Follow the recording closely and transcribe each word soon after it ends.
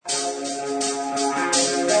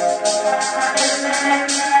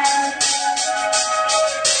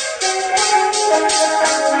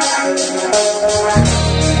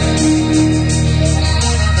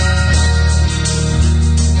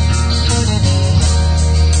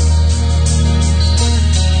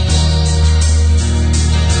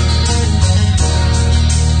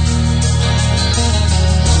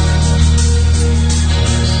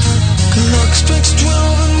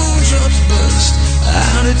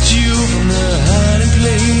at you from the hiding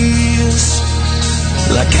place.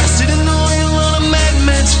 Like acid and oil on a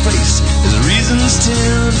madman's face, his reasons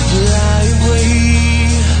tend to fly away.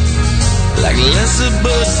 Like lesser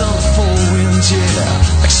birds on a four-wind jet,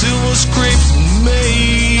 like silver scrapes in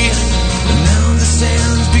May. And now the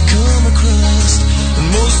sand's become a crust, and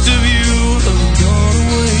most of you have gone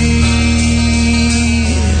away.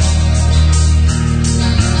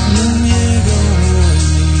 You're gone away.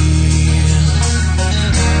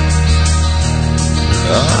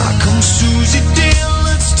 Come Susie dear,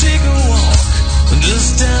 let's take a walk,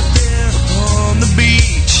 just out there upon the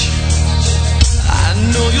beach. I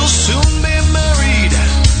know you'll soon be married,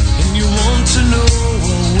 and you want to know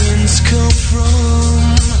where winds come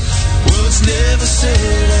from. Well, it's never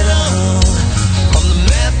said at all on the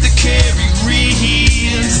map that Carrie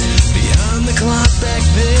reads. Beyond the clock back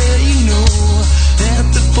there, you know that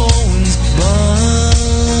the phone's gone.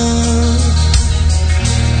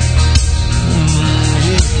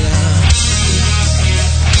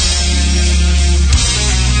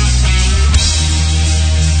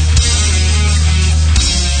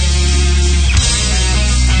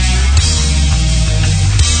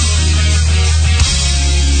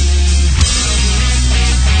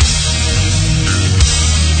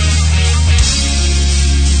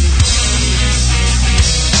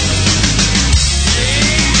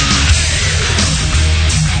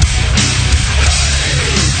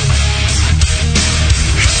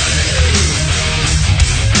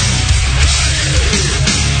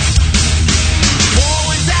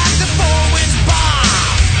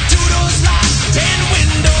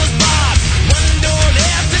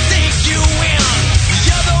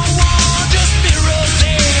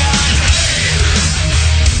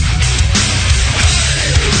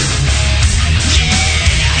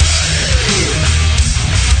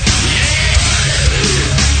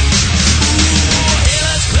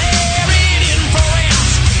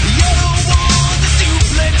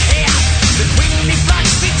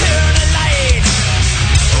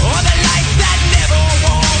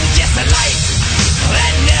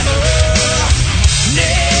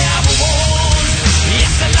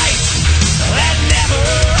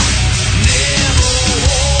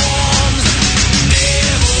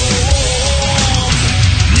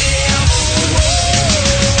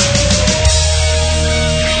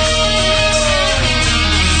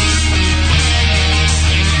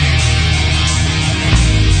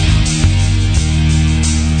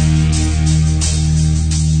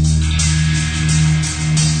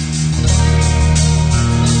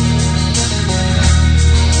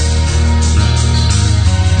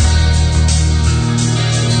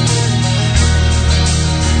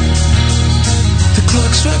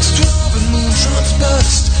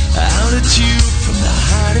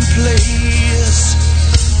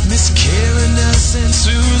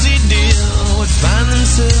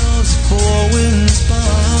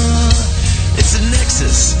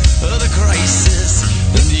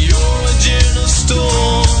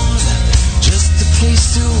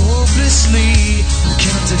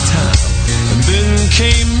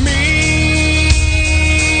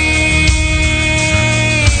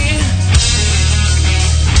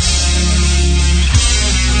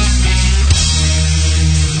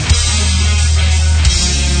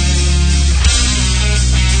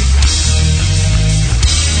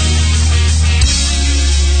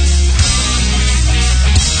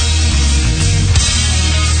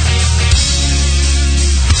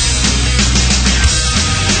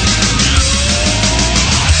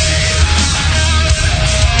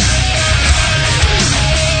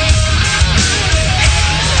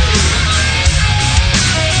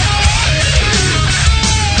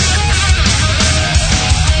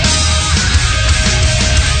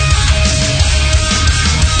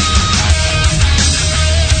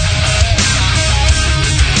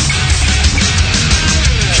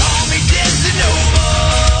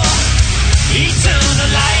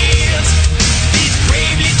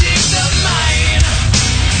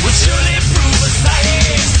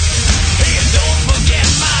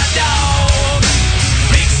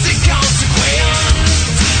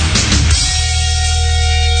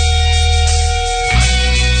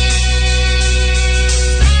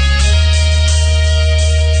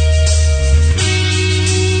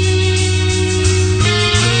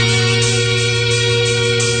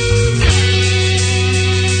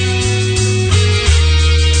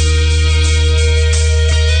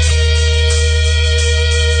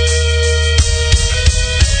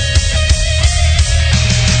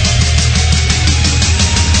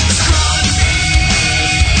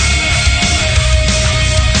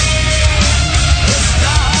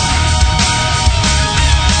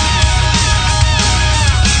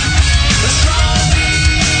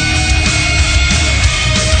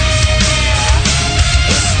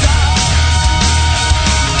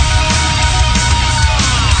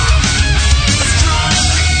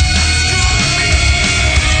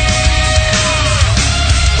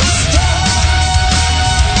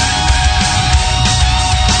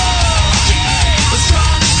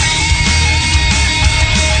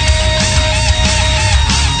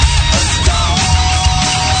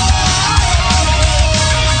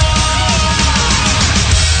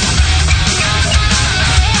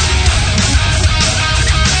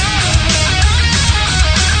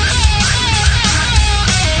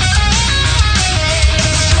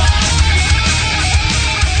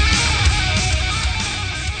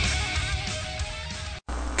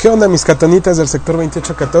 ¿Qué onda, mis catonitas del sector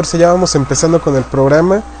 2814? Ya vamos empezando con el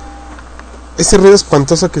programa. Ese ruido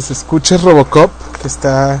espantoso que se escucha es Robocop, que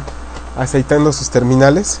está aceitando sus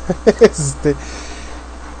terminales.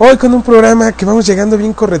 Hoy con un programa que vamos llegando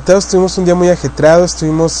bien corretados. Tuvimos un día muy ajetreado.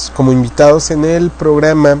 Estuvimos como invitados en el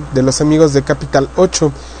programa de los amigos de Capital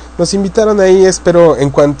 8. Nos invitaron ahí, espero en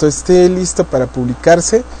cuanto esté listo para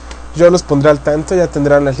publicarse, yo los pondré al tanto. Ya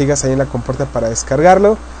tendrán las ligas ahí en la compuerta para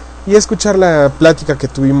descargarlo y escuchar la plática que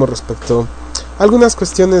tuvimos respecto a algunas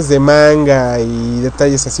cuestiones de manga y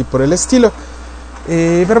detalles así por el estilo.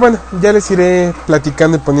 Pero bueno, ya les iré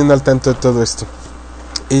platicando y poniendo al tanto de todo esto.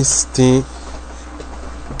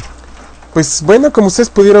 Pues bueno, como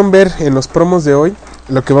ustedes pudieron ver en los promos de hoy,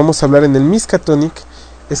 lo que vamos a hablar en el Miskatonic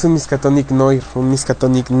es un Miskatonic Noir, un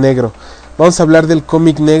Miskatonic negro. Vamos a hablar del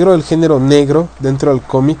cómic negro, el género negro dentro del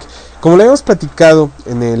cómic. Como lo habíamos platicado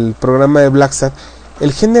en el programa de Blacksad,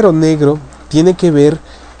 el género negro tiene que ver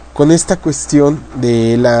con esta cuestión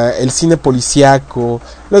de el cine policíaco,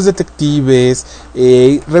 los detectives.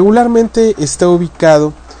 Regularmente está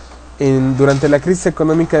ubicado durante la crisis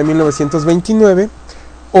económica de 1929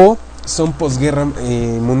 o son posguerra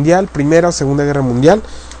mundial, primera o segunda guerra mundial.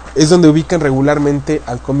 Es donde ubican regularmente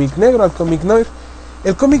al cómic negro, al cómic noir.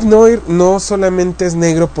 El cómic noir no solamente es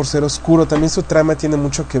negro por ser oscuro, también su trama tiene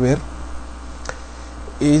mucho que ver.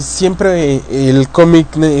 Siempre el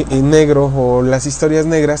cómic negro o las historias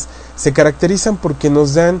negras se caracterizan porque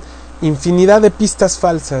nos dan infinidad de pistas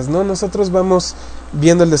falsas, ¿no? Nosotros vamos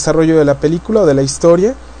viendo el desarrollo de la película o de la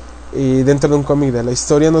historia, dentro de un cómic de la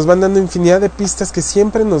historia nos van dando infinidad de pistas que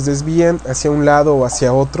siempre nos desvían hacia un lado o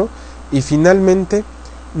hacia otro y finalmente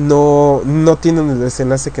no tienen el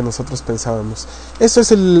desenlace que nosotros pensábamos. Eso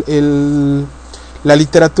es la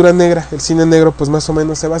literatura negra, el cine negro pues más o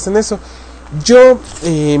menos se basa en eso. Yo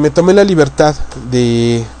me tomé la libertad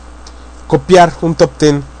de copiar un top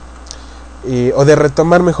 10 o de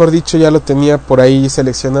retomar, mejor dicho, ya lo tenía por ahí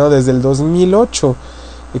seleccionado desde el 2008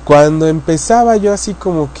 y cuando empezaba yo así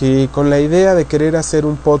como que con la idea de querer hacer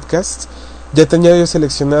un podcast, ya tenía yo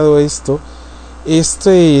seleccionado esto.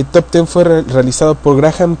 Este top 10 fue realizado por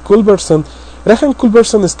Graham Culberson. Graham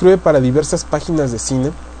Culberson escribe para diversas páginas de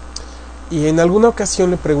cine y en alguna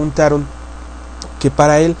ocasión le preguntaron que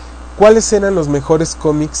para él cuáles eran los mejores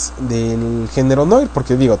cómics del género noir,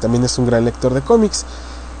 porque digo, también es un gran lector de cómics.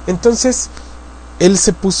 Entonces él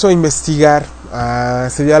se puso a investigar,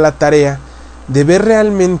 se dio a la tarea de ver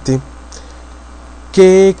realmente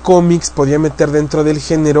qué cómics podía meter dentro del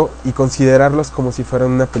género y considerarlos como si fueran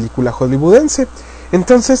una película hollywoodense.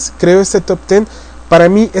 Entonces creó este top 10. Para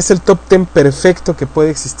mí es el top 10 perfecto que puede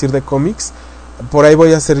existir de cómics. Por ahí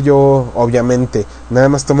voy a hacer yo, obviamente, nada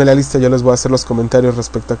más tomé la lista, yo les voy a hacer los comentarios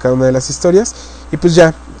respecto a cada una de las historias y pues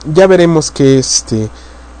ya veremos que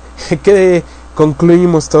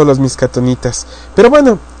concluimos todos los Miskatonitas. Pero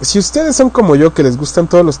bueno, si ustedes son como yo, que les gustan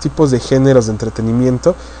todos los tipos de géneros de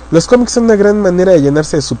entretenimiento, los cómics son una gran manera de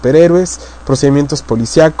llenarse de superhéroes, procedimientos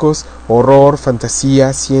policíacos, horror,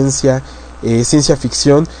 fantasía, ciencia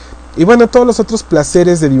ficción y bueno, todos los otros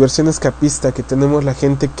placeres de diversión escapista que tenemos la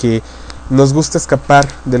gente que nos gusta escapar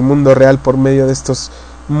del mundo real por medio de estos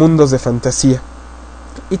mundos de fantasía.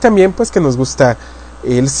 Y también pues que nos gusta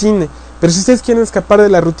el cine. Pero si ustedes quieren escapar de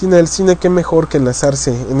la rutina del cine, qué mejor que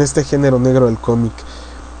enlazarse en este género negro del cómic.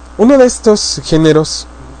 Uno de estos géneros,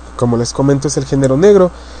 como les comento, es el género negro.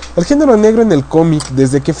 El género negro en el cómic,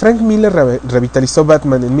 desde que Frank Miller revitalizó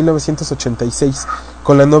Batman en 1986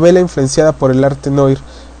 con la novela influenciada por el arte noir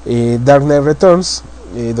Dark Knight Returns,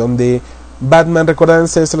 donde Batman,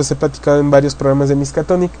 recordándose, esto los he platicado en varios programas de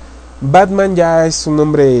Miskatonic, Batman ya es un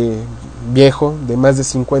hombre viejo, de más de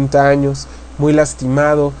 50 años, muy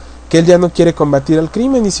lastimado, que él ya no quiere combatir al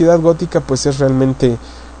crimen, y Ciudad Gótica pues es realmente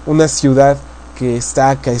una ciudad que está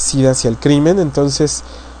acaecida hacia el crimen. Entonces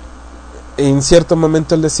en cierto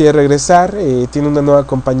momento él decide regresar, tiene una nueva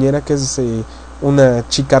compañera que es una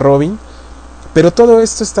chica Robin, pero todo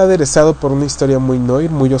esto está aderezado por una historia muy noir,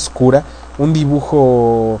 muy oscura, un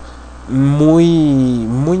dibujo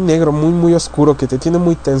muy negro, muy oscuro, que te tiene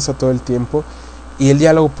muy tenso todo el tiempo, y el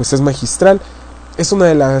diálogo pues es magistral. Es una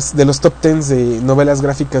de los top 10 de novelas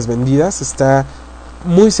gráficas vendidas, está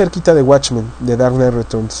muy cerquita de Watchmen, de Dark Knight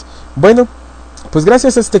Returns. Bueno, pues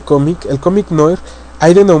gracias a este cómic, el cómic noir ha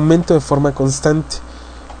ido en aumento de forma constante.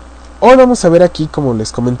 Hoy vamos a ver aquí, como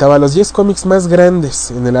les comentaba, los 10 cómics más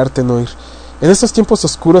grandes en el arte noir. En estos tiempos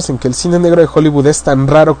oscuros en que el cine negro de Hollywood es tan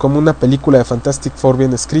raro como una película de Fantastic Four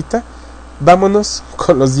bien escrita, vámonos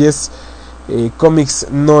con los 10 cómics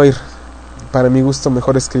noir, para mi gusto,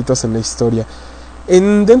 mejor escritos en la historia.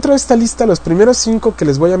 Dentro de esta lista, los primeros 5 que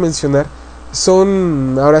les voy a mencionar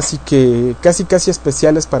son ahora sí que casi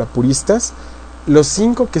especiales para puristas. Los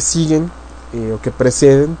 5 que siguen o que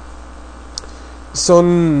preceden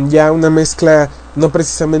son ya una mezcla no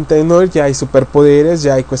precisamente de noir, ya hay superpoderes,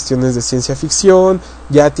 ya hay cuestiones de ciencia ficción,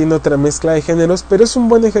 ya tiene otra mezcla de géneros, pero es un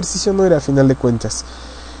buen ejercicio noir a final de cuentas.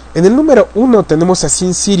 En el número 1 tenemos a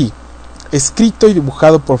Sin City, escrito y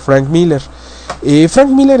dibujado por Frank Miller. Frank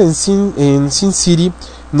Miller en Sin City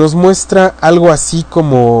nos muestra algo así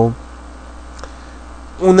como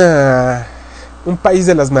un país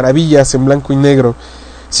de las maravillas en blanco y negro.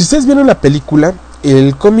 Si ustedes vieron la película,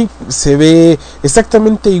 el cómic se ve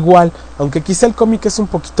exactamente igual, aunque quizá el cómic es un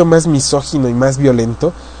poquito más misógino y más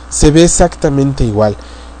violento, se ve exactamente igual.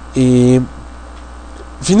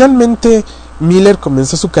 Finalmente Miller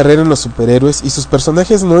comenzó su carrera en los superhéroes y sus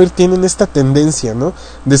personajes noir tienen esta tendencia, ¿no?,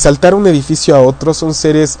 de saltar un edificio a otro. Son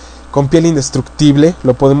seres con piel indestructible,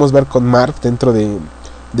 lo podemos ver con Marv dentro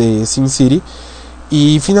de Sin City,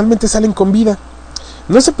 y finalmente salen con vida.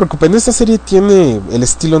 No se preocupen, esta serie tiene el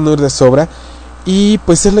estilo noir de sobra, y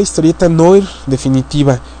pues es la historieta noir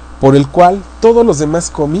definitiva, por el cual todos los demás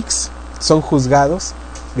cómics son juzgados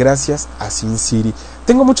gracias a Sin City.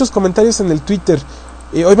 Tengo muchos comentarios en el Twitter.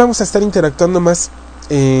 Hoy vamos a estar interactuando más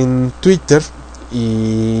en Twitter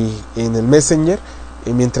y en el Messenger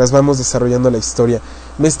mientras vamos desarrollando la historia.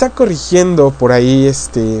 Me está corrigiendo por ahí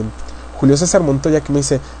Julio César Montoya, que me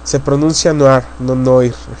dice, se pronuncia noir, no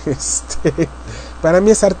noir. Para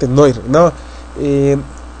mí es arte noir, no.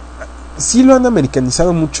 Sí lo han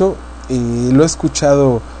americanizado mucho, lo he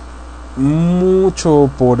escuchado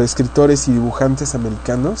mucho por escritores y dibujantes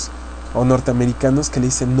americanos o norteamericanos que le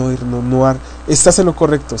dicen noir, no noir. Estás en lo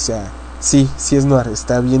correcto, o sea, sí es noir,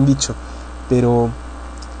 está bien dicho, pero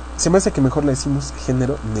se me hace que mejor le decimos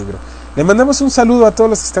género negro. Le mandamos un saludo a todos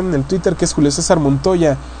los que están en el Twitter, que es Julio César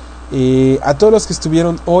Montoya, a todos los que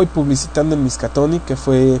estuvieron hoy publicitando en Miskatonic, que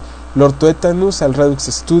fue Lord Tuetanus, al Radux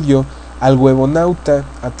Studio, al Huevonauta,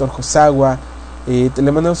 a Torjosawa.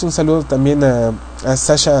 Le mandamos un saludo también a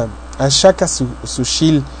Shaka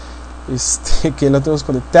Sushil, que lo tenemos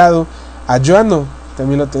conectado, a Joano,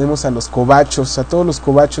 también lo tenemos, a los cobachos, a todos los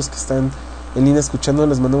cobachos que están en línea escuchando,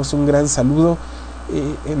 les mandamos un gran saludo.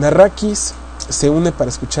 En Arrakis se une para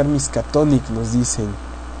escuchar Miskatonic, nos dicen.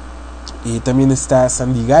 También está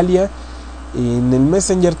Sandy Galia. En el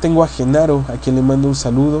Messenger tengo a Genaro, a quien le mando un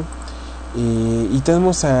saludo. Y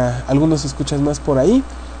tenemos a algunos escuchas más por ahí.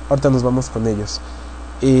 Ahorita nos vamos con ellos.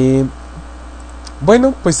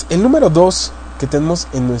 Bueno, pues el número 2 que tenemos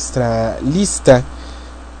en nuestra lista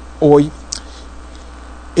hoy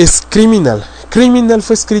es Criminal. Criminal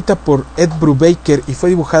fue escrita por Ed Brubaker y fue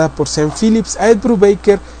dibujada por Sean Phillips. A Ed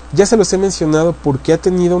Brubaker ya se los he mencionado porque ha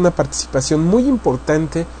tenido una participación muy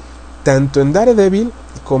importante tanto en Daredevil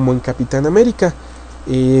como en Capitán América.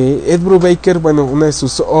 Ed Brubaker, bueno, una de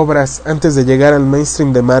sus obras antes de llegar al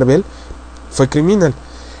mainstream de Marvel fue Criminal.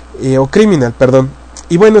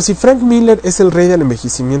 Y bueno, si Frank Miller es el rey del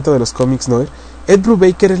envejecimiento de los cómics noir, Ed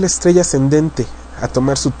Brubaker es la estrella ascendente a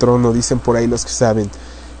tomar su trono, dicen por ahí los que saben.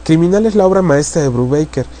 Criminal es la obra maestra de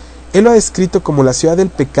Brubaker. Él lo ha descrito como la ciudad del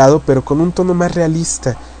pecado, pero con un tono más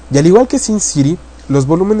realista. Y al igual que Sin City, los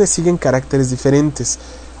volúmenes siguen caracteres diferentes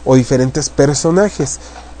o diferentes personajes,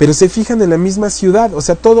 pero se fijan en la misma ciudad, o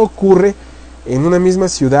sea, todo ocurre en una misma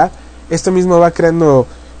ciudad. Esto mismo va creando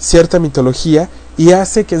cierta mitología y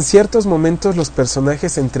hace que en ciertos momentos los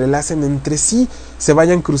personajes se entrelacen entre sí, se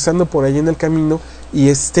vayan cruzando por ahí en el camino y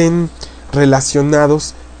estén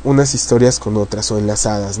relacionados unas historias con otras o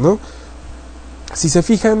enlazadas, ¿no? Si se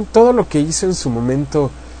fijan, todo lo que hizo en su momento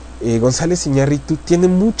González Iñárritu tiene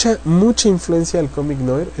mucha influencia del cómic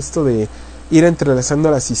noir. Esto de ir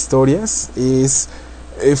entrelazando las historias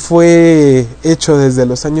fue hecho desde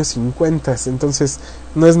los años 50, entonces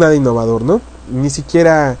no es nada innovador, ¿no? Ni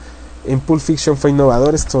siquiera en Pulp Fiction fue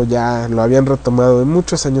innovador, esto ya lo habían retomado de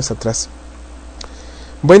muchos años atrás.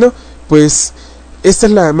 Bueno, pues esta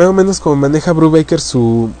es la más o menos como maneja Brubaker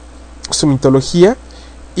su mitología,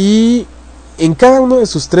 y en cada uno de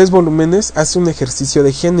sus 3 volúmenes hace un ejercicio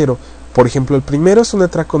de género. Por ejemplo, el primero es un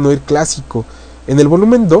atraco noir clásico. En el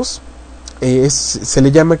volumen 2 se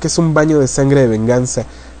le llama que es un baño de sangre de venganza,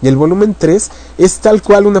 y el volumen 3 es tal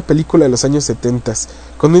cual una película de los años 70,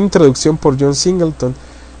 con una introducción por John Singleton,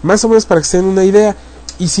 más o menos para que se den una idea.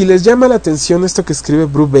 Y si les llama la atención esto que escribe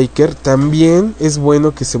Brubaker, también es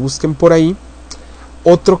bueno que se busquen por ahí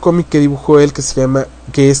otro cómic que dibujó él, que se llama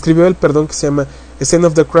Scene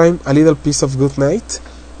of the Crime, A Little Piece of Good Night.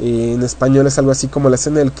 En español es algo así como La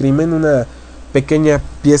escena del crimen, una pequeña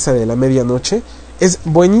pieza de la medianoche. Es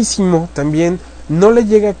buenísimo también, no le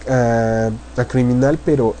llega a Criminal,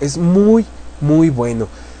 pero es muy bueno.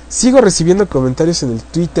 Sigo recibiendo comentarios en el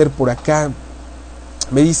Twitter por acá.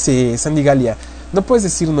 Me dice Sandy Galia, no puedes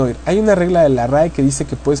decir noir. Hay una regla de la RAE que dice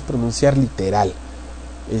que puedes pronunciar literal.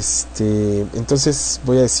 Entonces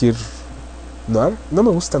voy a decir noir. No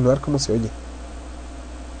me gusta noir, ¿cómo se oye?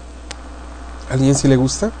 ¿A alguien sí le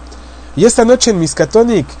gusta? Y esta noche en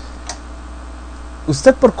Miskatonic,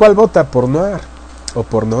 ¿usted por cuál vota? ¿Por noir o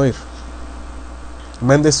por noir?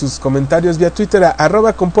 Mande sus comentarios vía Twitter a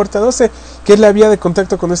 @compuerta12, que es la vía de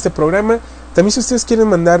contacto con este programa. También si ustedes quieren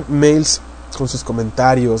mandar mails con sus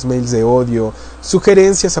comentarios, mails de odio,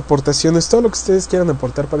 sugerencias, aportaciones, todo lo que ustedes quieran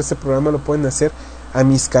aportar para este programa lo pueden hacer a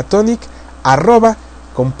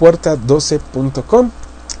miskatonic@compuerta12.com.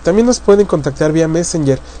 También nos pueden contactar vía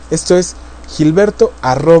Messenger. Esto es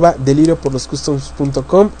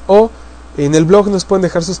gilberto@delirioporloscustoms.com, o en el blog nos pueden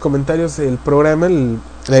dejar sus comentarios del programa.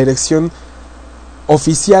 La dirección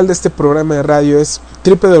oficial de este programa de radio es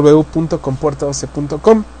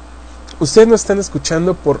www.compuerta12.com. Ustedes nos están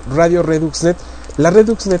escuchando por Radio Reduxnet. La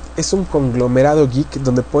Reduxnet es un conglomerado geek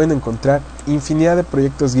donde pueden encontrar infinidad de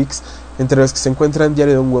proyectos geeks, entre los que se encuentran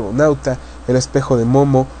Diario de un Huevonauta, El Espejo de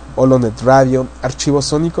Momo, Holonet Radio, Archivos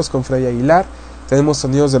Sónicos con Fray Aguilar. Tenemos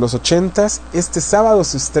Sonidos de los 80s. Este sábado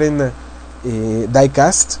se estrena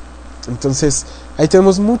Diecast. Entonces ahí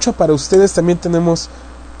tenemos mucho para ustedes. También tenemos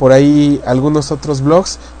por ahí algunos otros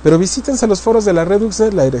blogs, pero visítense los foros de la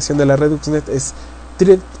Reduxnet. La dirección de la Reduxnet es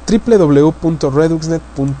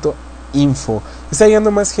www.reduxnet.info. Está llegando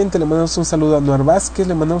más gente. Le mandamos un saludo a Noar Vázquez.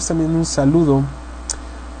 Le mandamos también un saludo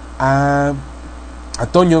a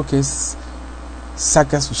Toño, que es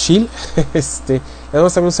Saca Sushil. Le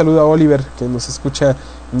damos también un saludo a Oliver, que nos escucha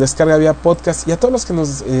en descarga vía podcast, y a todos los que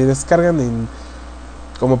nos descargan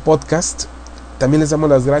como podcast. También les damos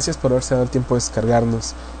las gracias por haberse dado el tiempo de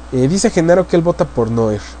descargarnos. Dice Genaro que él vota por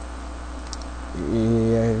Noir.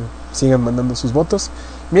 Sigan mandando sus votos.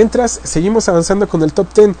 Mientras seguimos avanzando con el top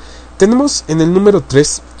 10, tenemos en el número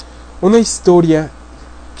 3 una historia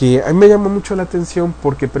que a mí me llamó mucho la atención,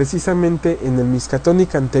 porque precisamente en el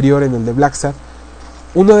Miskatonic anterior, en el de Black Sabbath,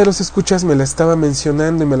 uno de los escuchas me la estaba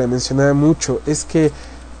mencionando y me la mencionaba mucho. Es que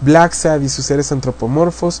Black Sabbath y sus seres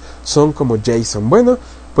antropomorfos son como Jason. Bueno,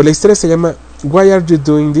 pues la historia se llama Why Are You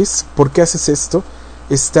Doing This? ¿Por qué haces esto?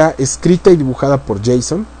 Está escrita y dibujada por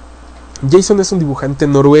Jason. Jason es un dibujante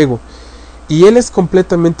noruego y él es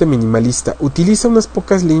completamente minimalista. Utiliza unas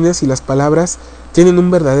pocas líneas y las palabras tienen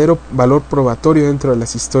un verdadero valor probatorio dentro de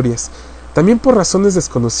las historias. También por razones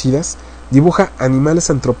desconocidas dibuja animales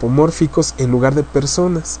antropomórficos en lugar de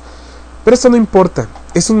personas. Pero esto no importa,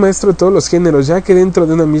 es un maestro de todos los géneros, ya que dentro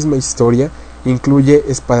de una misma historia incluye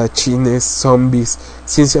espadachines, zombies,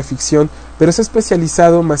 ciencia ficción, pero se ha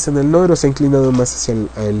especializado más en el noir, se ha inclinado más hacia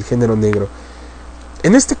el género negro.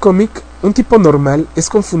 En este cómic, un tipo normal es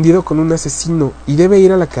confundido con un asesino y debe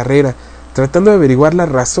ir a la carrera, tratando de averiguar las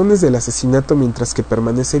razones del asesinato mientras que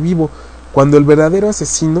permanece vivo, cuando el verdadero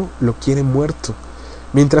asesino lo quiere muerto.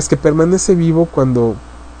 Mientras que permanece vivo cuando...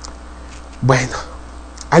 Bueno,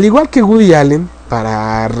 al igual que Woody Allen,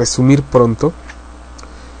 para resumir pronto,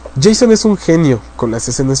 Jason es un genio con las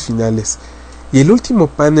escenas finales, y el último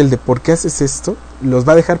panel de ¿por qué haces esto? Los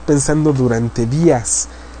va a dejar pensando durante días.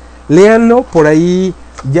 Léanlo, por ahí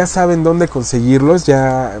ya saben dónde conseguirlos,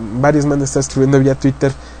 ya varios me han estado escribiendo vía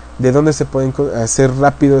Twitter de dónde se pueden hacer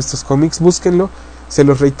rápido estos cómics. Búsquenlo, se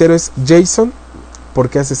los reitero, es Jason, ¿por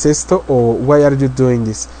qué haces esto? O Why Are You Doing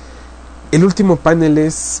This? El último panel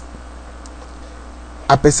es,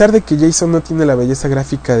 a pesar de que Jason no tiene la belleza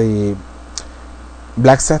gráfica de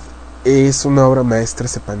Black Sabbath, es una obra maestra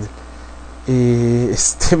ese panel.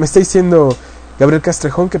 Me está diciendo Gabriel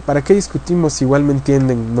Castrejón que para qué discutimos, igual me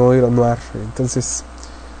entienden, noir o noir. Entonces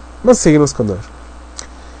vamos a seguirnos con noir.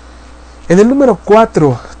 En el número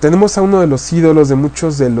 4 tenemos a uno de los ídolos de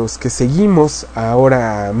muchos de los que seguimos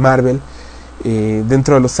ahora Marvel,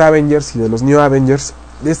 dentro de los Avengers y de los New Avengers,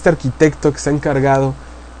 de este arquitecto que se ha encargado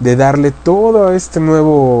de darle todo este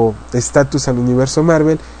nuevo estatus al universo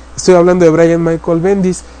Marvel. Estoy hablando de Brian Michael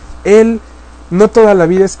Bendis. Él no toda la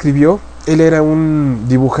vida escribió, él era un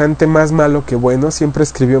dibujante más malo que bueno, siempre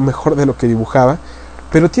escribió mejor de lo que dibujaba,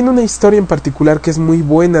 pero tiene una historia en particular que es muy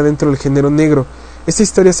buena dentro del género negro. Esta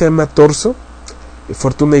historia se llama Torso,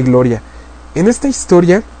 Fortuna y Gloria. En esta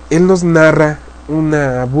historia, él nos narra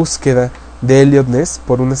una búsqueda de Elliot Ness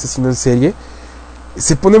por un asesino en serie.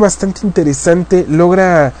 Se pone bastante interesante,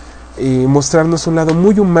 logra mostrarnos un lado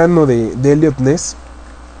muy humano de Elliot Ness.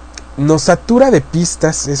 Nos satura de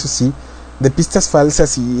pistas, eso sí, de pistas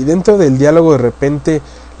falsas, y dentro del diálogo de repente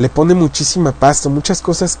le pone muchísima pasta, muchas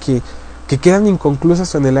cosas que quedan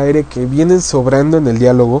inconclusas o en el aire, que vienen sobrando en el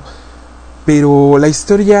diálogo. pero la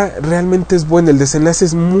historia realmente es buena, el desenlace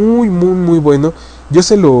es muy muy muy bueno. Yo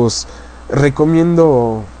se los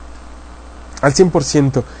recomiendo al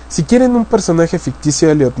 100%. Si quieren un personaje ficticio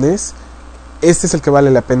de Elliot Ness, este es el que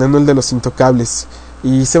vale la pena, no el de Los Intocables.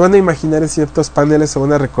 Y se van a imaginar en ciertos paneles, se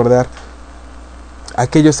van a recordar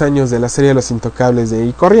aquellos años de la serie de Los Intocables,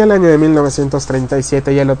 y corría el año de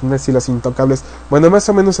 1937 y Elliot Ness y Los Intocables. Bueno, más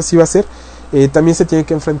o menos así va a ser. También se tiene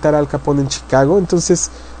que enfrentar a Al Capone en Chicago, entonces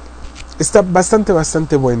está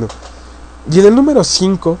bastante bueno. Y en el número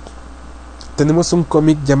 5 tenemos un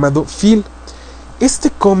cómic llamado Phil.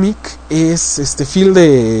 Este cómic es Phil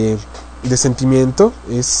de sentimiento,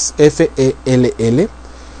 es F-E-L-L.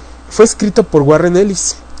 Fue escrito por Warren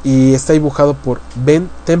Ellis y está dibujado por Ben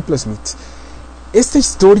Templesmith. Esta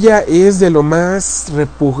historia es de lo más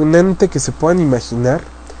repugnante que se puedan imaginar,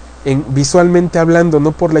 visualmente hablando,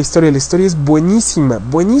 no por la historia. La historia es buenísima,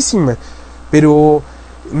 pero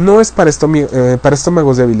no es para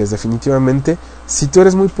estómagos débiles, definitivamente. Si tú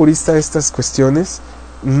eres muy purista de estas cuestiones,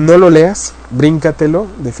 no lo leas, bríncatelo,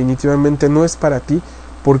 definitivamente no es para ti,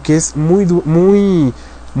 porque es muy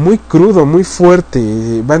crudo, muy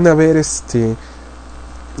fuerte. Van a ver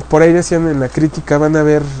por ahí decían en la crítica, van a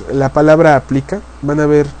ver, la palabra aplica, van a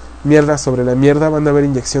ver mierda sobre la mierda, van a ver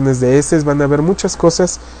inyecciones de heces, van a ver muchas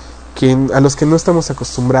cosas a los que no estamos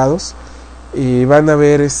acostumbrados. Van a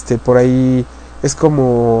ver por ahí, es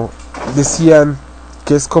como decían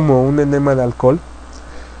que es como un enema de alcohol.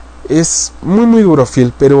 Es muy duro,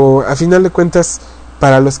 Phil, pero a final de cuentas,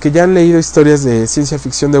 para los que ya han leído historias de ciencia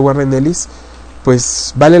ficción de Warren Ellis,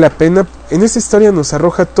 pues vale la pena. En esta historia nos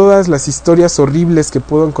arroja todas las historias horribles que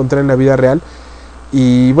puedo encontrar en la vida real,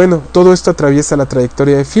 y bueno, todo esto atraviesa la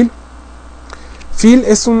trayectoria de Phil. Phil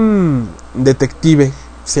es un detective,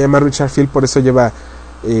 se llama Richard Phil, por eso lleva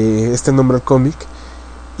este nombre al cómic,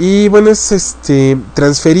 y bueno, es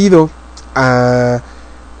transferido a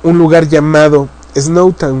un lugar llamado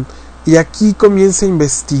Snowtown, y aquí comienza a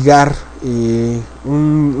investigar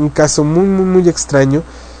un caso muy extraño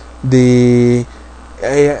de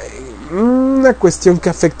una cuestión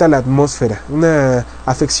que afecta a la atmósfera, una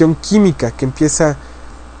afección química que empieza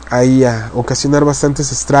ahí a ocasionar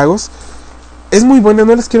bastantes estragos. Es muy buena,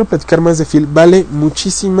 no les quiero platicar más de Phil, vale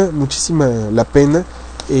muchísima la pena.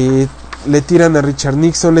 Le tiran a Richard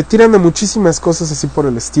Nixon, le tiran a muchísimas cosas así por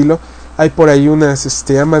el estilo. Hay por ahí unas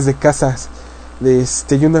amas de casa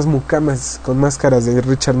y unas mucamas con máscaras de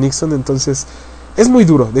Richard Nixon. Entonces es muy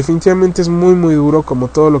duro, definitivamente es muy duro, como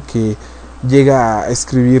todo lo que llega a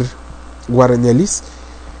escribir Warren Ellis.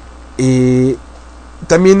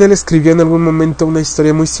 También él escribió en algún momento una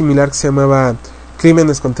historia muy similar que se llamaba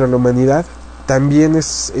Crímenes contra la Humanidad. También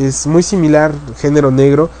es muy similar, género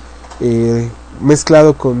negro,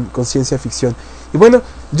 mezclado con ciencia ficción. Y bueno,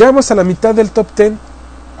 ya vamos a la mitad del top 10.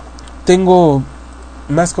 Tengo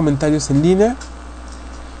más comentarios en línea.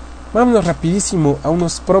 Vámonos rapidísimo a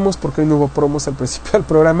unos promos, porque hoy no hubo promos al principio del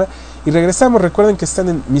programa, y regresamos. Recuerden que están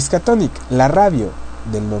en Miskatonic, la radio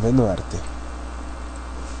del noveno arte.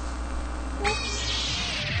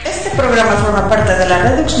 Este programa forma parte de la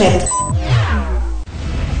Reduxnet.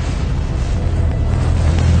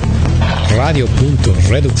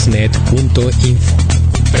 Radio.reduxnet.info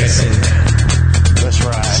presenta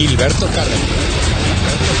Gilberto Cárdenas,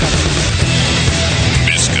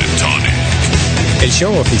 Miskatonic. el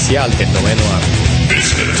show oficial del noveno arte,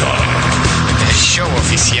 Miskatonic. el show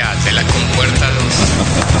oficial de la Compuerta 2.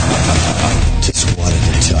 Just wanted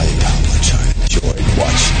to tell you how much I enjoyed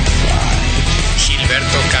watching you ride.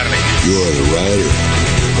 Gilberto Cárdenas, You're the rider.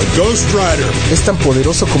 The Ghost Rider. Es tan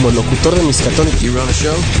poderoso como el locutor de Miskatonic. You run a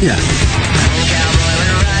show? Yeah.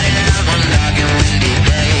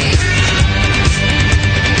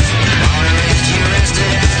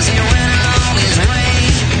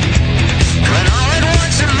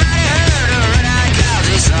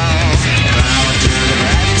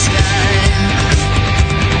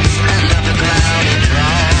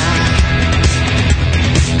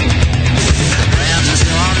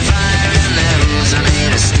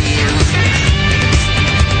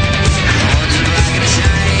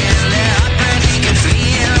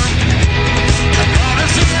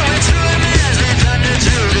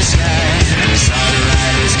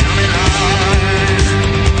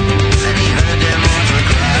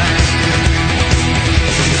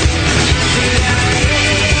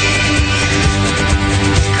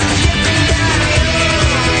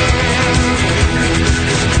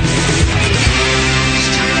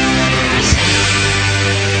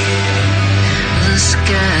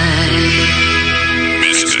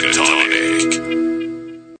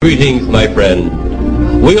 Greetings, my friend.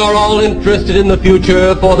 We are all interested in the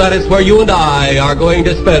future, for that is where you and I are going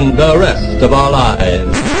to spend the rest of our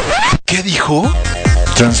lives. ¿Qué dijo?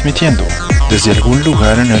 Transmitiendo desde algún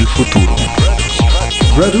lugar en el futuro.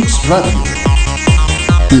 Redux Radio,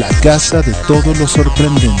 la casa de todo lo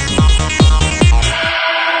sorprendente.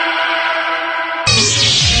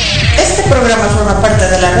 Este programa forma parte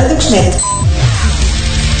de la ReduxNet.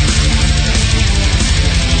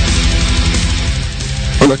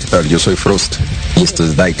 Hola, ¿qué tal? Yo soy Frost y esto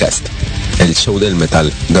es Diecast, el show del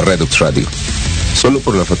metal de Redux Radio. Solo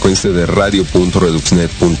por la frecuencia de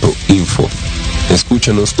radio.reduxnet.info.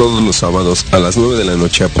 Escúchanos todos los sábados a las 9 de la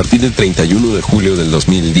noche a partir del 31 de julio del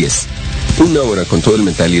 2010. Una hora con todo el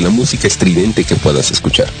metal y la música estridente que puedas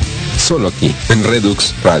escuchar. Solo aquí, en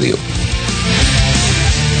Redux Radio.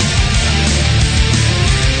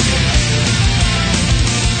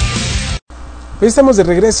 Hoy estamos de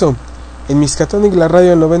regreso en Miskatonic, la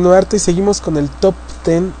radio del noveno arte, y seguimos con el top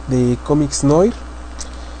 10 de Comics Noir.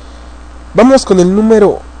 Vamos con el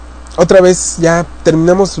número, otra vez ya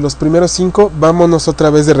terminamos los primeros 5, vámonos otra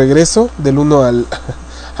vez de regreso, del 1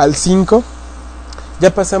 al 5.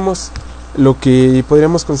 Ya pasamos lo que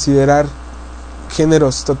podríamos considerar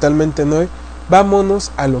géneros totalmente Noir.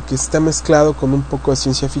 Vámonos a lo que está mezclado con un poco de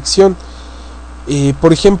ciencia ficción.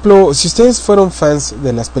 Por ejemplo, si ustedes fueron fans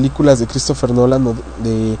de las películas de Christopher Nolan o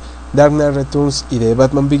de Dark Knight Returns y de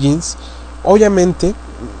Batman Begins, obviamente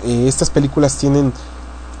estas películas tienen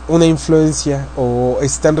una influencia o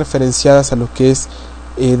están referenciadas a lo que es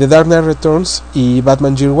The Dark Knight Returns y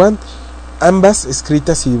Batman Year One, ambas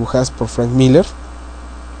escritas y dibujadas por Frank Miller.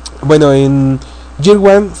 Bueno, en Year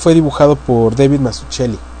One fue dibujado por David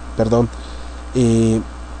Mazzucchelli,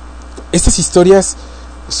 estas historias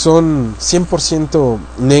son 100%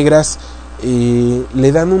 negras,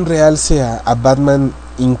 le dan un realce a Batman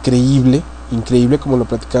increíble, como lo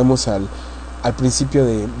platicamos al principio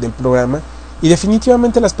del programa. Y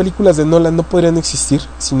definitivamente las películas de Nolan no podrían existir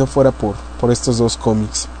si no fuera por estos dos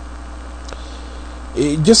cómics.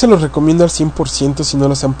 Yo se los recomiendo al 100% si no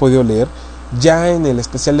los han podido leer. Ya en el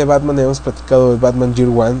especial de Batman hemos platicado de Batman Year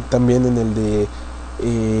One, también en el de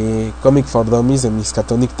Comic for Dummies de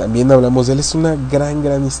Miskatonic también hablamos de él. Es una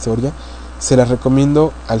gran historia, se las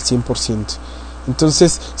recomiendo al 100%.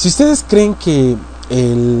 Entonces, si ustedes creen que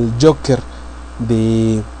el Joker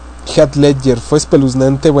de Heath Ledger fue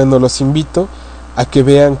espeluznante, bueno, los invito a que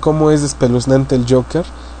vean cómo es espeluznante el Joker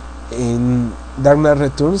en Dark Knight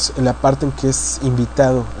Returns, en la parte en que es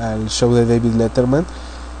invitado al show de David Letterman.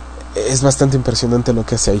 Es bastante impresionante lo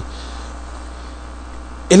que hace ahí.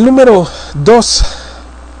 El número 2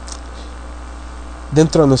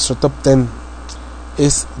 dentro de nuestro top 10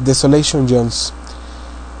 es Desolation Jones.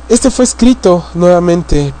 Este fue escrito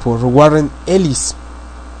nuevamente por Warren Ellis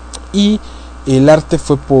y el arte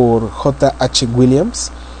fue por J.H.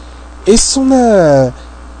 Williams. Es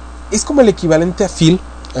como el equivalente a Phil,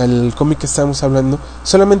 al cómic que estábamos hablando,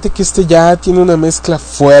 solamente que este ya tiene una mezcla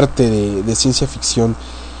fuerte de ciencia ficción.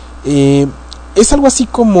 Es algo así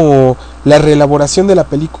como la reelaboración de la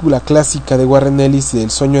película clásica de Warren Ellis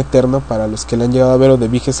del Sueño Eterno, para los que la han llegado a ver, o de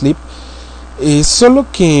Big Sleep. Solo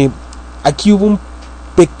que aquí hubo un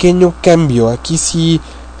pequeño cambio. Aquí sí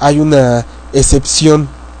hay una excepción.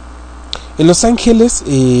 En Los Ángeles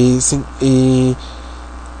es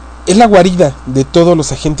la guarida de todos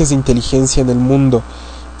los agentes de inteligencia en el mundo,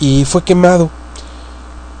 y fue quemado.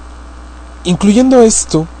 Incluyendo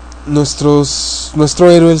esto, nuestro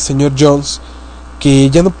héroe, el señor Jones, que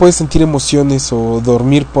ya no puede sentir emociones o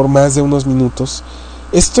dormir por más de unos minutos.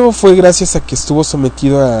 Esto fue gracias a que estuvo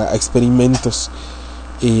sometido a experimentos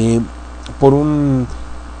por un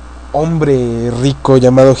hombre rico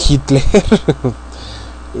llamado Hitler.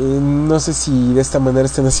 No sé si de esta manera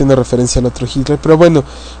están haciendo referencia al otro Hitler, pero bueno,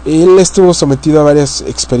 él estuvo sometido a varios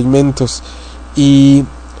experimentos y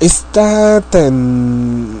está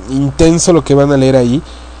tan intenso lo que van a leer ahí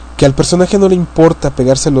que al personaje no le importa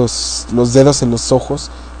pegarse los dedos en los ojos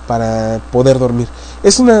para poder dormir.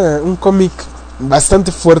 Es un cómic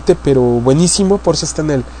bastante fuerte, pero buenísimo. Por eso está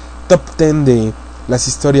en el top 10 de las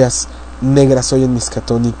historias negras hoy en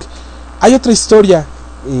Miskatonic. Hay otra historia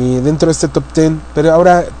dentro de este top 10, pero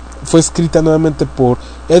ahora fue escrita nuevamente por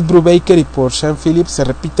Ed Brubaker y por Sean Phillips. Se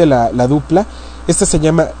repite la dupla. Esta se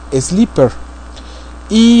llama Sleeper.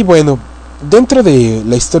 Y bueno, dentro de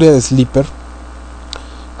la historia de Sleeper,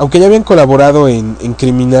 aunque ya habían colaborado en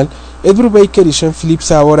Criminal, Ed Brubaker y Sean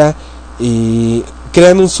Phillips ahora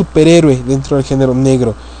crean un superhéroe dentro del género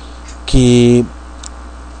negro, que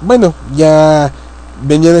bueno, ya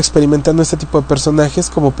venían experimentando este tipo de personajes,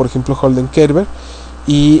 como por ejemplo Holden Kerber,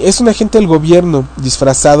 y es un agente del gobierno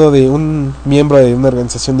disfrazado de un miembro de una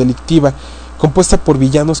organización delictiva, compuesta por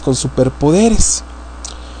villanos con superpoderes.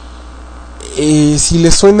 Si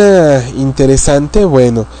les suena interesante,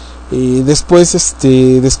 bueno, después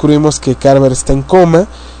descubrimos que Carver está en coma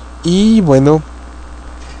y bueno,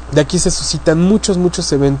 de aquí se suscitan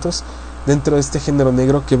muchos eventos dentro de este género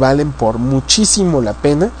negro que valen por muchísimo la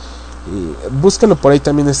pena. Búsquenlo, por ahí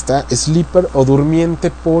también está Sleeper o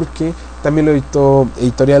Durmiente, porque también lo editó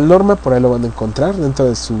Editorial Norma, por ahí lo van a encontrar dentro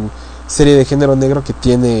de su serie de género negro que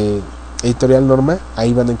tiene Editorial Norma,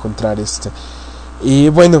 ahí van a encontrar y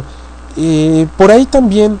bueno, por ahí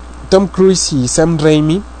también Tom Cruise y Sam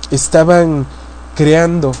Raimi estaban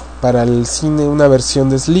creando para el cine una versión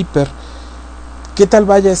de Sleeper. ¿Qué tal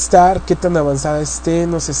vaya a estar? ¿Qué tan avanzada esté?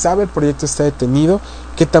 No se sabe, el proyecto está detenido.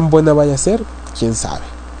 ¿Qué tan buena vaya a ser? ¿Quién sabe?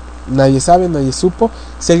 Nadie sabe, nadie supo.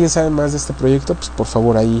 Si alguien sabe más de este proyecto, pues por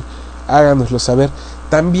favor ahí háganoslo saber.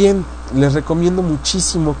 También les recomiendo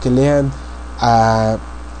muchísimo que lean a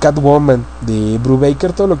Catwoman de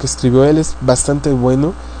Brubaker. Todo lo que escribió él es bastante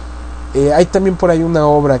bueno. Hay también por ahí una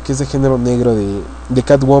obra que es de género negro de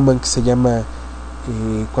Catwoman que se llama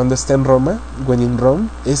Cuando está en Roma, When in Rome.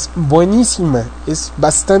 Es buenísima, es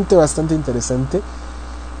bastante interesante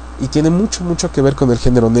y tiene mucho que ver con el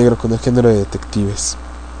género negro, con el género de detectives.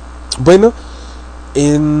 Bueno,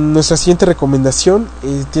 en nuestra siguiente recomendación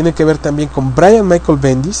tiene que ver también con Brian Michael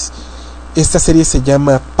Bendis. Esta serie se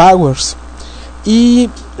llama Powers y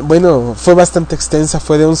bueno, fue bastante extensa,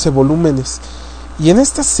 fue de 11 volúmenes. Y en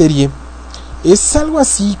esta serie es algo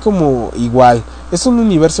así como igual, es un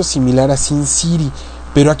universo similar a Sin City,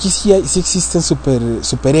 pero aquí sí existen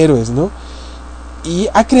superhéroes, ¿no? Y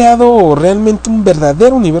ha creado realmente un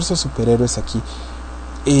verdadero universo de superhéroes aquí.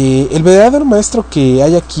 El verdadero maestro que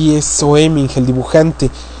hay aquí es Soeming, el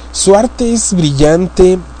dibujante. Su arte es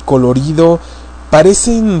brillante, colorido,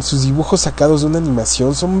 parecen sus dibujos sacados de una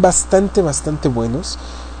animación, son bastante buenos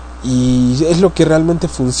y es lo que realmente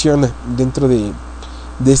funciona dentro de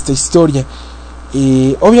esta historia.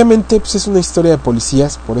 Obviamente pues es una historia de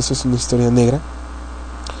policías, por eso es una historia negra,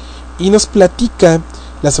 y nos platica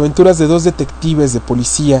las aventuras de dos detectives de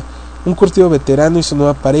policía, un curtido veterano y su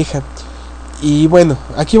nueva pareja. Y bueno,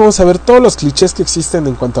 aquí vamos a ver todos los clichés que existen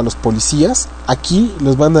en cuanto a los policías. Aquí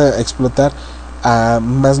los van a explotar a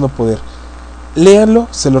más no poder. Léanlo,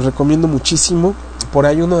 se los recomiendo muchísimo. Por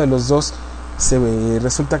ahí uno de los dos se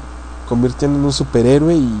resulta convirtiendo en un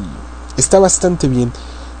superhéroe y está bastante bien.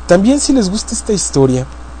 También, si les gusta esta historia,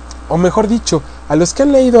 o mejor dicho, a los que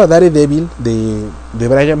han leído a Daredevil de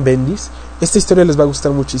Brian Bendis, esta historia les va a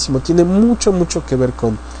gustar muchísimo. Tiene mucho que ver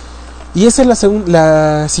con... Y esa es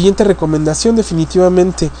la siguiente recomendación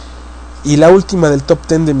definitivamente, y la última del top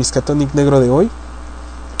 10 de Miskatonic Negro de hoy.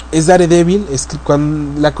 Es Daredevil,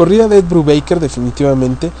 con la corrida de Ed Brubaker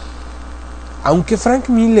definitivamente. Aunque Frank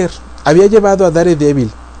Miller había llevado a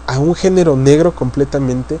Daredevil a un género negro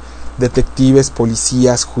completamente, detectives,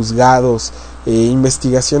 policías, juzgados,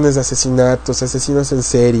 investigaciones de asesinatos, asesinos en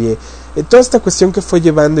serie, toda esta cuestión que fue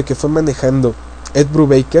llevando y que fue manejando Ed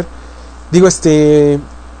Brubaker,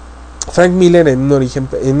 Frank Miller en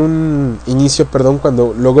un inicio,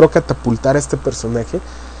 cuando logró catapultar a este personaje,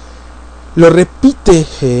 lo repite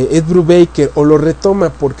Ed Brubaker o lo retoma,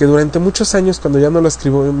 porque durante muchos años, cuando ya no lo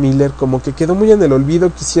escribió Miller, como que quedó muy en el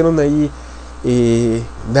olvido. Quisieron ahí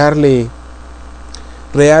darle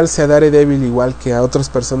realce a Daredevil igual que a otros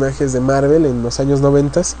personajes de Marvel en los años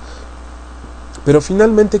 90, pero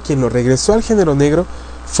finalmente quien lo regresó al género negro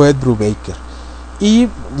fue Ed Brubaker. Y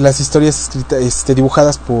las historias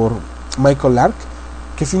dibujadas por Michael Lark,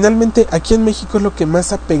 que finalmente aquí en México es lo que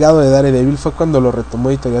más ha pegado de Daredevil, fue cuando lo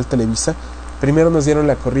retomó Editorial Televisa. Primero nos dieron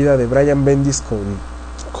la corrida de Brian Bendis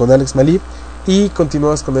con Alex Malib y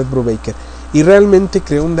continuamos con Ed Brubaker, y realmente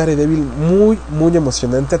creó un Daredevil muy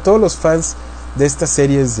emocionante. A todos los fans de estas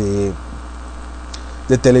series de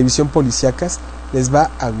televisión policíacas les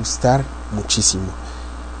va a gustar muchísimo.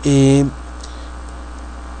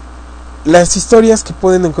 Las historias que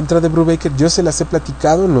pueden encontrar de Brubaker yo se las he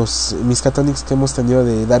platicado en los Miskatonics que hemos tenido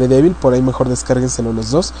de Daredevil, por ahí mejor descárguenselo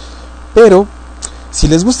los dos. Pero si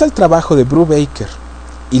les gusta el trabajo de Brubaker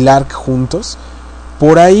y Lark juntos,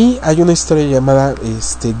 por ahí hay una historia llamada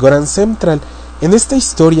Gotham Central. En esta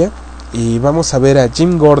historia vamos a ver a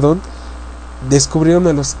Jim Gordon descubrir uno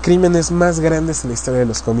de los crímenes más grandes en la historia de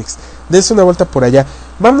los cómics. Dense una vuelta por allá.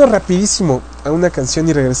 Vámonos rapidísimo a una canción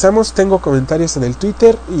y regresamos. Tengo comentarios en el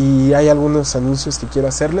Twitter y hay algunos anuncios que quiero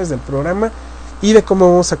hacerles del programa y de cómo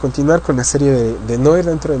vamos a continuar con la serie de Noir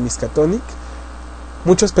dentro de Miskatonic.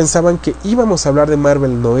 Muchos pensaban que íbamos a hablar de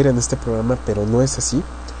Marvel Noir en este programa, pero no es así.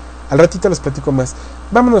 Al ratito les platico más.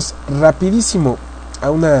 Vámonos rapidísimo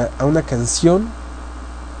a una canción.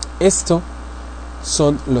 Esto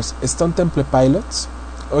son los Stone Temple Pilots.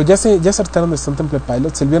 O ya se hartaron de Stone Temple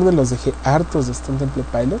Pilots. El viernes los dejé hartos de Stone Temple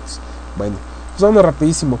Pilots. Bueno, pues vamos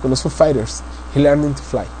rapidísimo con los Foo Fighters y Learning to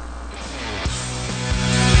Fly.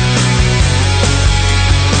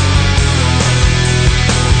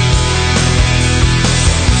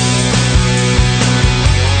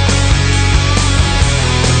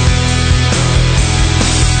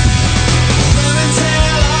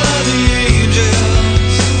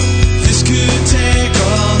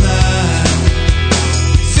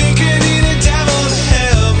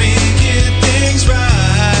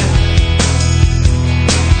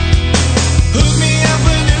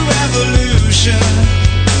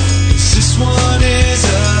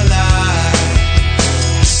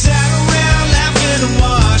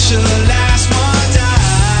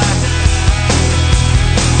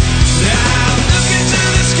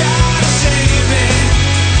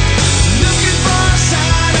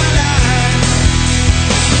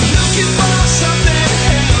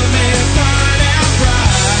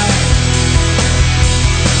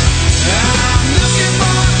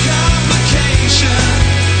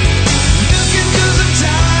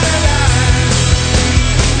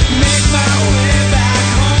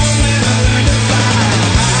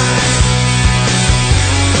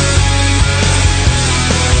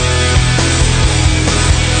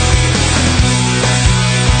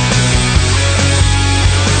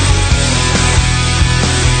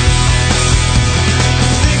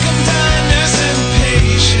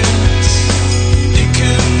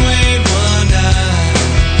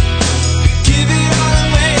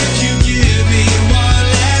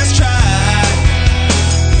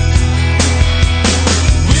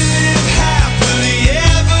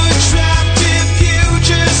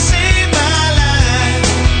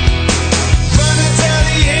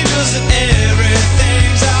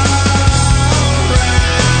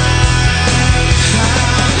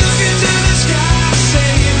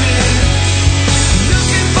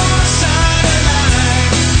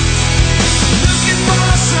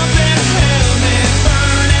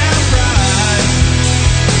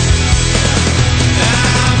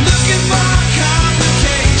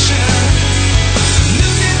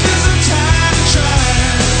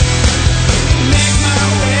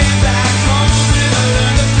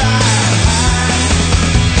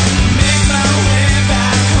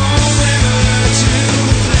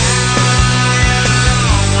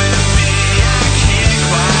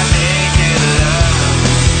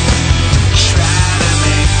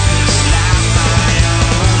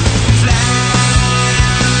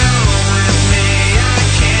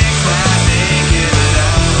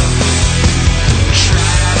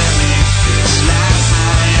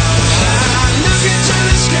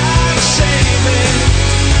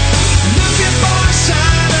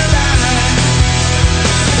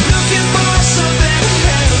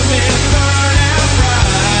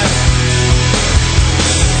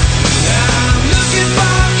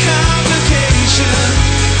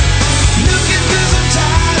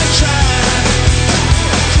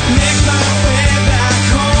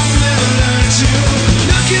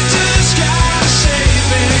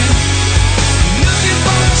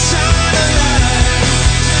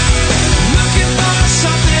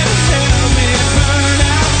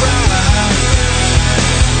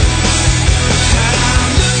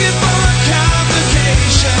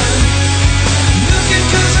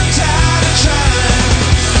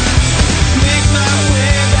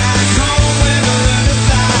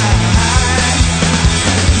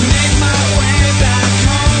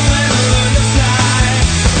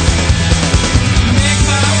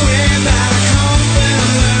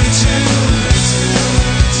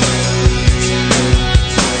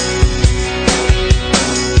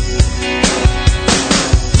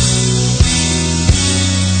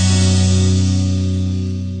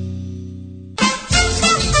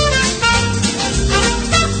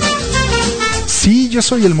 Yo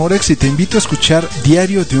soy el Morex y te invito a escuchar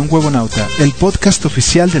Diario de un Huevonauta, el podcast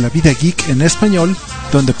oficial de la vida geek en español,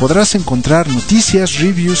 donde podrás encontrar noticias,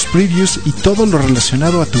 reviews, previews y todo lo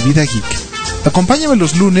relacionado a tu vida geek. Acompáñame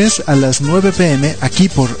los lunes a las 9 p.m. aquí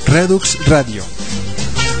por Redux Radio.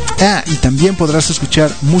 Y también podrás escuchar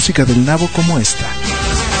música del nabo como esta.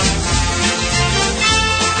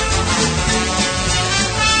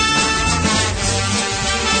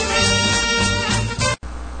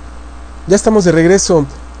 Ya estamos de regreso,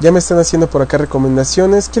 ya me están haciendo por acá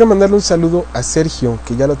recomendaciones. Quiero mandarle un saludo a Sergio,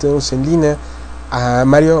 que ya lo tenemos en línea, a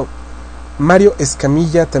Mario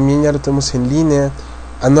Escamilla, también ya lo tenemos en línea,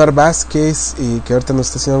 a Noar Vázquez, que ahorita nos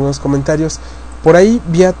está haciendo algunos comentarios. Por ahí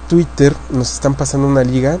vía Twitter nos están pasando una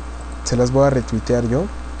liga, se las voy a retuitear yo.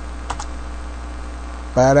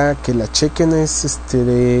 para que la chequen, es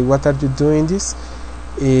de What Are You Doing This.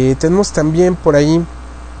 Tenemos también por ahí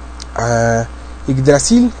a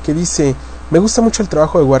Yggdrasil, que dice: me gusta mucho el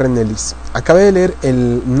trabajo de Warren Ellis, acabé de leer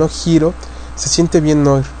el No Hero, se siente bien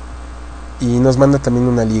Noir, y nos manda también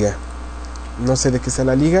una liga. No sé de qué sea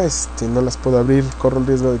la liga, no las puedo abrir, corro el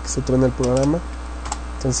riesgo de que se truene el programa,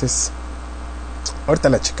 entonces ahorita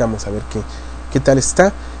la checamos a ver qué tal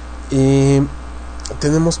está.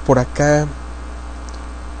 Tenemos por acá,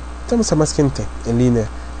 tenemos a más gente en línea.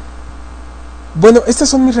 Bueno, estas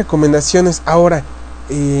son mis recomendaciones. Ahora,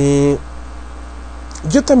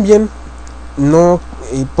 yo también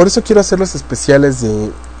por eso quiero hacer los especiales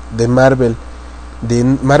de Marvel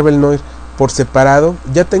Noir por separado.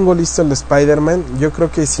 Ya tengo listo el de Spider-Man. Yo creo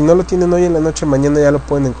que si no lo tienen hoy en la noche, mañana ya lo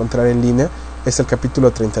pueden encontrar en línea. Es el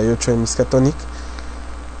capítulo 38 de Miskatonic.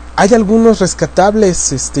 Hay algunos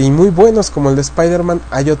rescatables y muy buenos, como el de Spider-Man.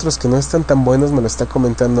 Hay otros que no están tan buenos, me lo está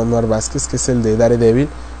comentando Anuar Vázquez, que es el de Daredevil.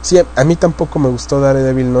 Sí, a mí tampoco me gustó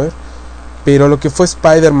Daredevil Noir, pero lo que fue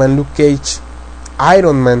Spider-Man, Luke Cage,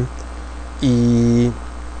 Iron Man y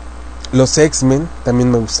los X-Men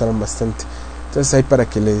también me gustaron bastante. Entonces ahí para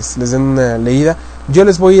que les den una leída. Yo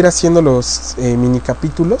les voy a ir haciendo los mini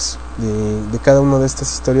capítulos de cada una de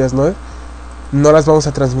estas historias Noir. No las vamos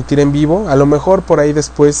a transmitir en vivo. A lo mejor por ahí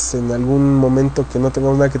después, en algún momento que no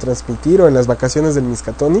tengamos nada que transmitir, o en las vacaciones del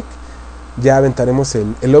Miskatonic, ya aventaremos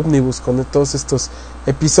el ómnibus con todos estos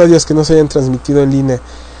episodios que no se hayan transmitido en línea.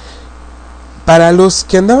 Para los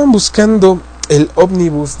que andaban buscando el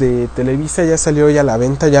ómnibus de Televisa, ya salió ya a la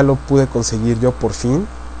venta, ya lo pude conseguir yo por fin.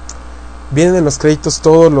 Vienen en los créditos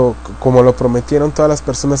todo como lo prometieron todas las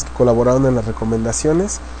personas que colaboraron en las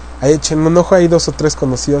recomendaciones. Ahí echen un ojo, hay 2 o 3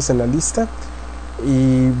 conocidos en la lista.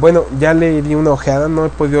 Y bueno, ya le di una ojeada, no he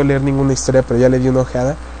podido leer ninguna historia, pero ya le di una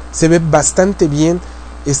ojeada. Se ve bastante bien,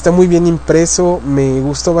 está muy bien impreso, me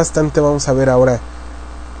gustó bastante. Vamos a ver ahora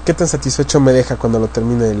qué tan satisfecho me deja cuando lo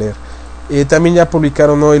termine de leer. También ya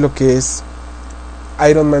publicaron hoy lo que es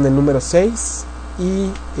Iron Man el número 6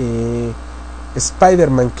 y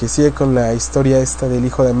Spider-Man, que sigue con la historia esta del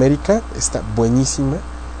Hijo de América. Está buenísima,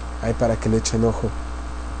 ahí para que le echen ojo.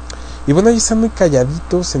 Y bueno, ahí están muy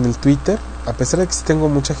calladitos en el Twitter, a pesar de que sí tengo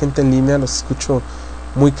mucha gente en línea, los escucho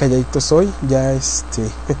muy calladitos hoy. Ya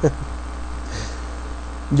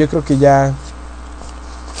yo creo que ya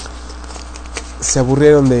se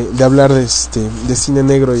aburrieron de hablar de cine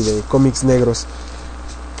negro y de cómics negros.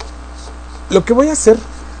 Lo que voy a hacer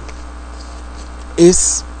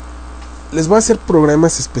es, les voy a hacer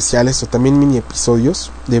programas especiales o también mini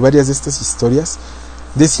episodios de varias de estas historias.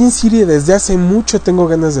 De Sin City desde hace mucho tengo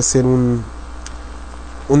ganas de hacer un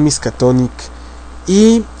Miskatonic,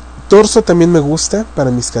 y Torso también me gusta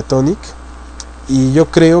para Miskatonic, y yo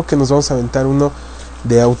creo que nos vamos a aventar uno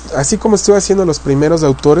de, así como estuve haciendo los primeros de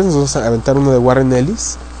autores, nos vamos a aventar uno de Warren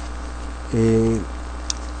Ellis.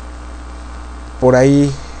 Por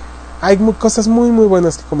ahí hay cosas muy muy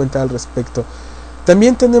buenas que comentar al respecto.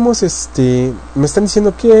 También tenemos me están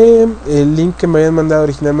diciendo que el link que me habían mandado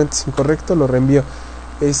originalmente es incorrecto, lo reenvío.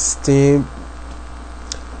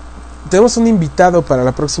 Tenemos un invitado para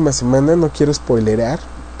la próxima semana, no quiero spoilerear,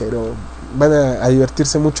 pero van a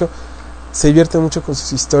divertirse mucho, se divierten mucho con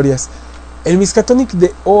sus historias. El Miskatonic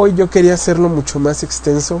de hoy yo quería hacerlo mucho más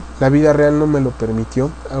extenso, la vida real no me lo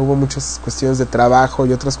permitió, hubo muchas cuestiones de trabajo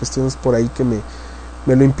y otras cuestiones por ahí que me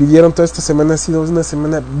lo impidieron. Toda esta semana ha sido una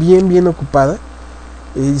semana bien ocupada,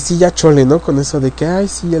 y sí, ya chole, ¿no? Con eso de que, ay,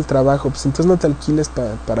 sí, el trabajo, pues entonces no te alquiles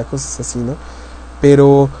para cosas así, ¿no?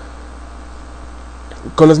 Pero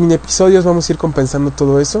con los mini episodios vamos a ir compensando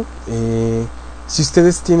todo eso. Si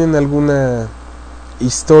ustedes tienen alguna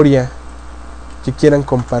historia que quieran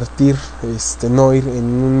compartir, Noir, en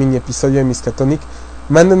un mini episodio de Miskatonic,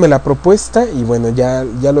 mándenme la propuesta y bueno, ya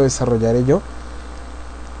lo desarrollaré yo.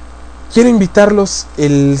 Quiero invitarlos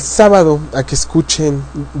el sábado a que escuchen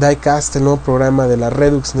Diecast, el nuevo programa de la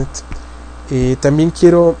Reduxnet. También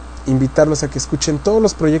quiero invitarlos a que escuchen todos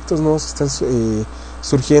los proyectos nuevos que están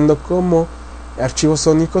surgiendo, como Archivos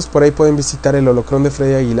Sónicos. Por ahí pueden visitar el Holocrón de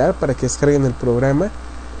Freddy Aguilar para que descarguen el programa.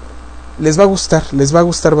 Les va a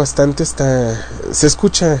gustar bastante. Se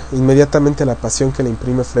escucha inmediatamente la pasión que le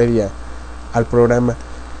imprime Freddy al programa.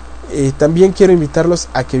 También quiero invitarlos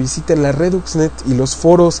a que visiten la Reduxnet y los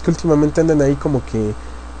foros que últimamente andan ahí como que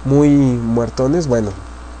muy muertones. Bueno,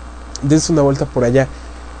 dense una vuelta por allá.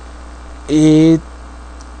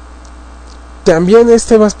 También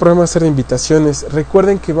programa va a ser de invitaciones.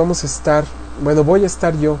 Recuerden que voy a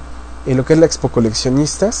estar yo en lo que es la Expo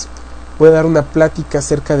Coleccionistas. Voy a dar una plática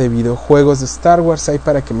acerca de videojuegos de Star Wars ahí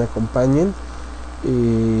para que me acompañen.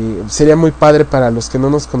 Sería muy padre para los que no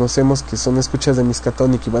nos conocemos, que son escuchas de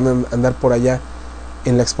Miskatonic y van a andar por allá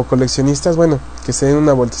en la Expo Coleccionistas, bueno, que se den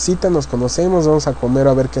una vueltecita, nos conocemos, vamos a comer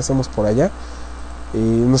a ver qué hacemos por allá.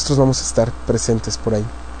 Nosotros vamos a estar presentes por ahí.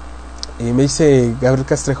 Me dice Gabriel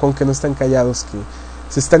Castrejón que no están callados, que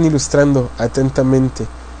se están ilustrando atentamente.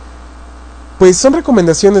 Pues son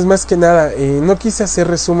recomendaciones más que nada. No quise hacer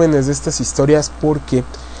resúmenes de estas historias porque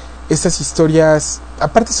estas historias,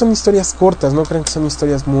 aparte son historias cortas, no crean que son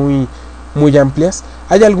historias muy, muy amplias.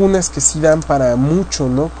 Hay algunas que sí dan para mucho,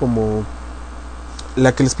 ¿no? Como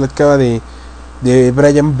la que les platicaba de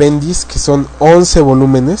Brian Bendis, que son 11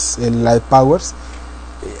 volúmenes, la de Powers.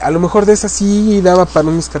 A lo mejor de esa sí daba para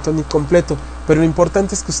un Miskatonic completo, pero lo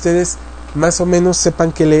importante es que ustedes más o menos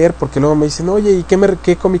sepan qué leer, porque luego me dicen, oye, ¿y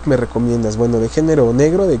qué cómic me recomiendas? Bueno, de género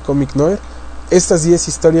negro, de cómic noir. Estas 10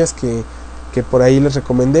 historias que por ahí les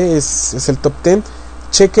recomendé es el top 10.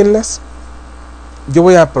 Chéquenlas. Yo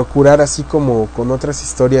voy a procurar, así como con otras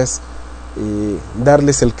historias,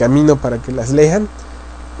 darles el camino para que las lean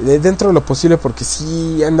dentro de lo posible, porque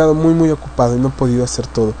sí he andado muy muy ocupado y no he podido hacer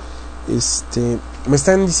todo. Me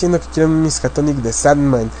están diciendo que quieren un Miskatonic de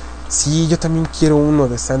Sandman. Sí, yo también quiero uno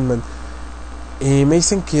de Sandman. Me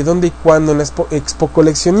dicen que dónde y cuándo. En las Expo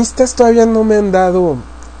Coleccionistas todavía no me han dado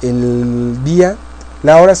el día.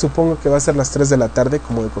 La hora supongo que va a ser las 3 de la tarde,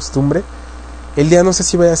 como de costumbre. El día no sé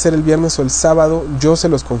si vaya a ser el viernes o el sábado, yo se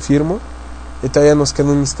los confirmo. Todavía nos queda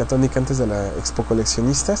un Miskatonic antes de la Expo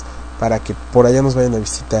Coleccionistas, para que por allá nos vayan a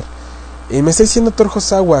visitar. Me está diciendo Torjo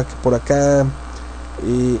Sawa que por acá...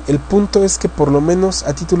 el punto es que por lo menos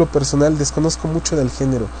a título personal desconozco mucho del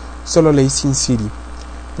género. Solo leí Sin City,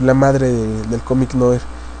 la madre del cómic noir.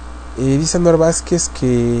 Dice Anuar Vázquez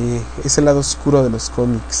que es el lado oscuro de los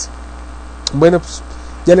cómics. Bueno, pues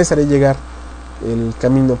ya les haré llegar el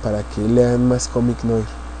camino para que lean más cómic noir.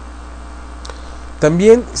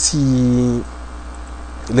 También, si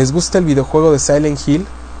les gusta el videojuego de Silent Hill,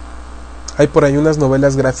 hay por ahí unas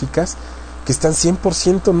novelas gráficas que están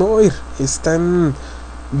 100% noir, están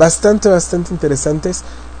bastante interesantes.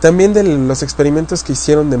 También de los experimentos que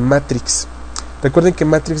hicieron de Matrix. Recuerden que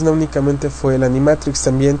Matrix no únicamente fue el Animatrix,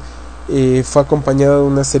 también fue acompañado de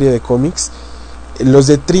una serie de cómics. Los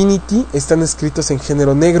de Trinity están escritos en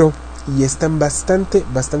género negro y están bastante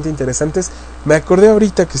interesantes. Me acordé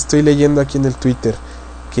ahorita que estoy leyendo aquí en el Twitter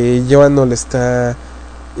que Joano le está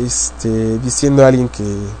diciendo a alguien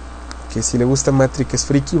que si le gusta Matrix es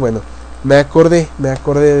friki. Bueno, me acordé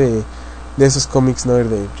de esos cómics noir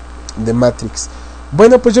de Matrix.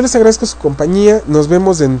 Bueno, pues yo les agradezco su compañía. Nos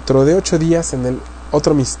vemos dentro de 8 días en el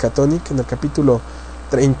otro Miskatonic, en el capítulo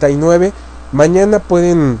 39. Mañana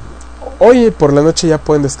hoy por la noche ya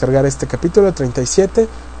pueden descargar este capítulo 37.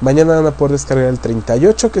 Mañana van a poder descargar el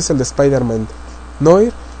 38, que es el de Spider-Man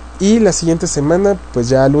Noir. Y la siguiente semana, pues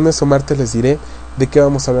ya lunes o martes les diré de qué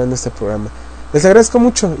vamos a hablar en este programa. Les agradezco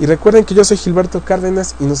mucho y recuerden que yo soy Gilberto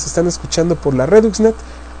Cárdenas y nos están escuchando por la Reduxnet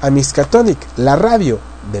a Miskatonic, la radio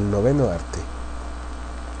del noveno arte.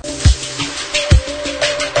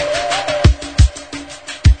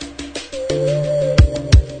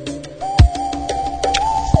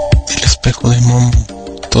 El espejo de Momo,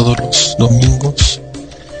 todos los domingos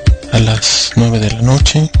a las 9 de la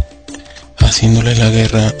noche, haciéndole la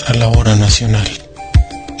guerra a la hora nacional.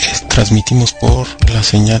 Transmitimos por la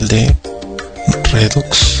señal de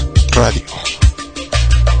Redux Radio.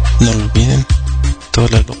 No lo olviden,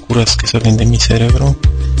 todas las locuras que salen de mi cerebro,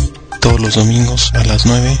 todos los domingos a las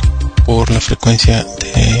 9 por la frecuencia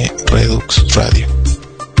de Redux Radio.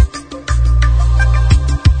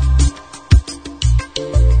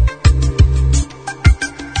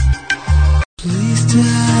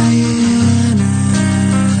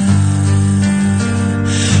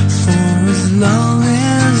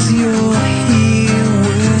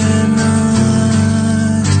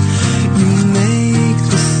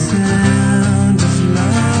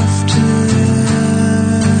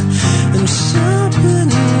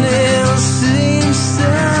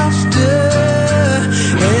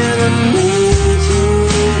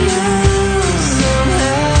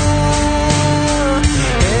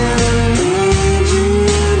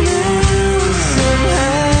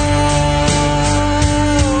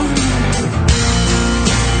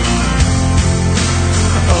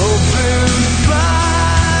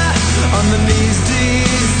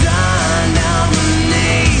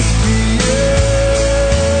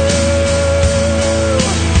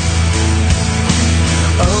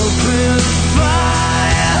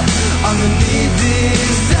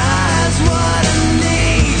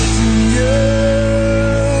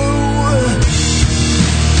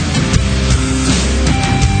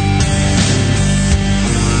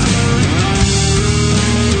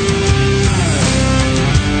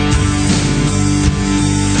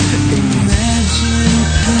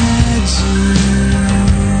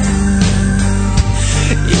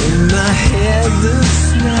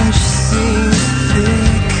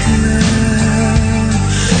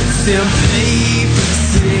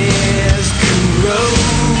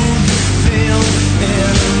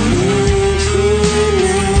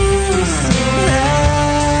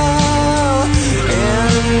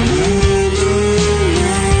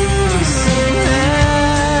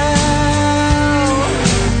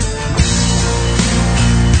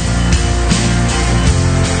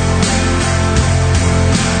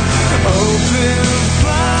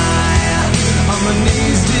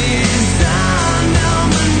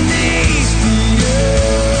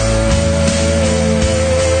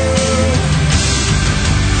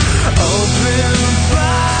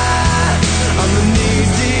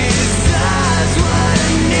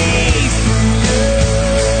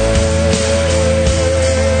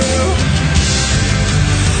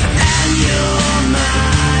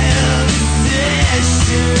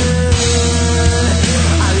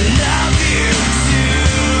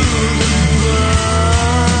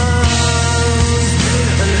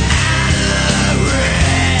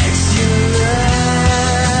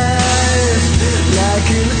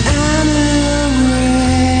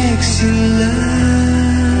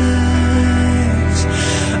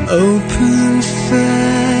 Open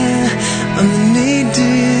fire on the need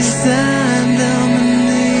desire.